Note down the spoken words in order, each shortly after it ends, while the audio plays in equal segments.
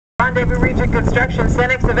Rendezvous Region Construction,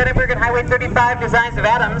 Cenex of Edinburgh, and Highway 35 Designs of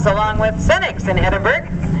Adams, along with Cenex in Edinburgh,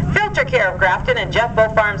 Filter Care of Grafton, and Jeff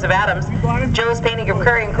Bow Farms of Adams, Joe's Painting of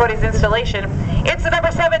Curry, and Cody's Installation. It's the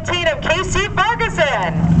number 17 of Casey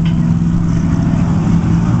Ferguson.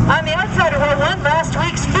 On the outside of row 1, last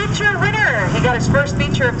week's feature winner. He got his first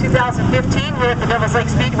feature of 2015 here at the Devil's Lake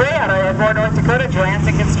Speedway out of Edmore, North Dakota.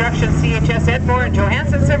 Johansson Construction, CHS Edmore, and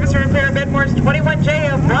Johansson Service and Repair of Edmore's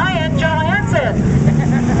 21J of Brian Johansson.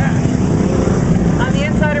 On the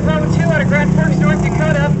inside of row 2 out of Grand Forks, North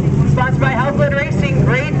Dakota, sponsored by Hellglen Racing,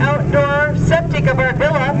 great outdoor septic of our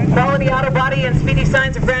villa, quality auto body and speedy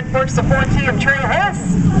signs of Grand Forks, the 4T of Trey Hess.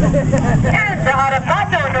 And out of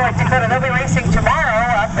Botno, North Dakota, they'll be racing tomorrow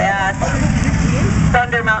up at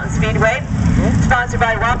Thunder Mountain Speedway, sponsored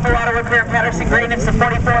by Rumpel Auto Repair, Patterson Green, and the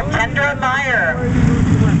 44 of Kendra Meyer.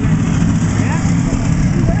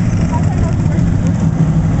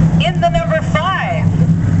 In the number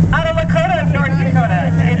 5, out of Lakota, North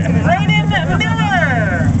Dakota, it's Braden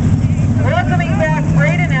Miller. Welcoming back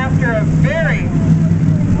Braden after a very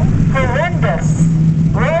horrendous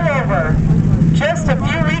rollover just a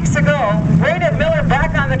few weeks ago. Braden Miller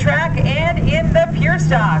back on the track and in the pure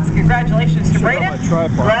stocks. Congratulations to Braden.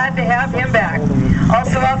 Glad to have him back.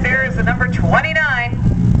 Also out there is the number 29.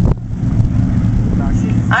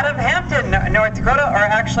 Out of Hampton, North Dakota, or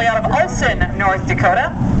actually out of Olson, North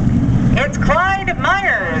Dakota, it's Clyde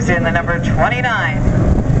Myers in the number 29.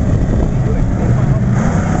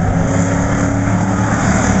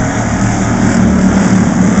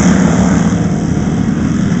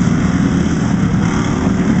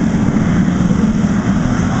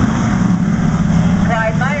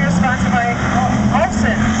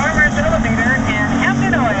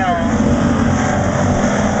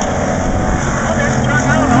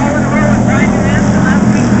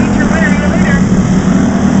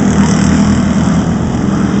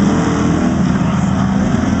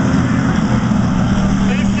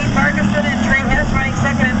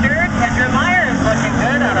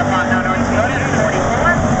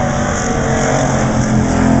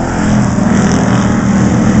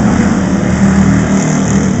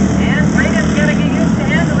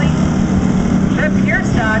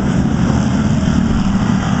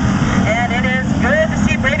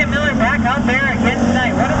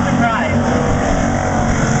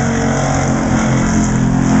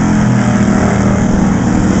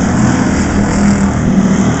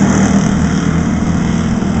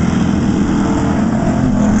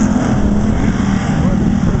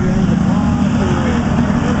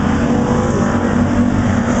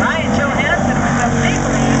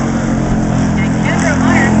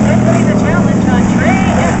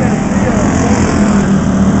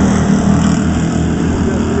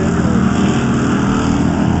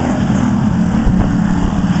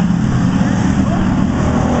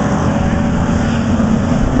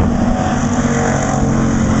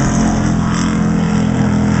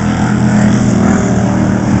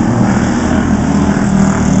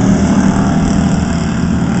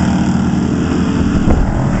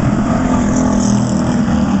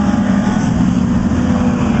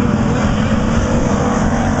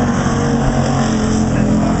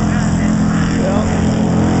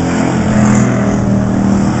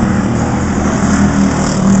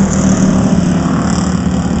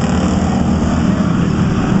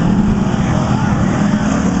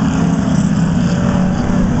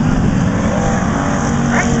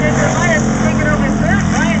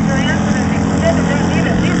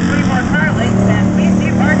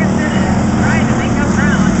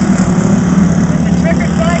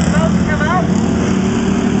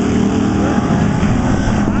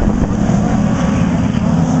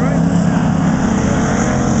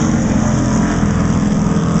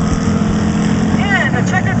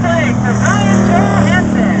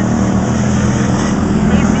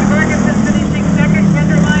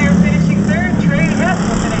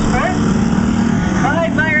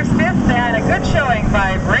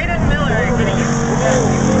 By Braden Miller getting a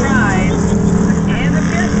ride in the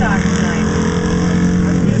pure stock tonight.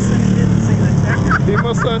 He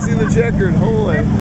must not see the checkered. Holy.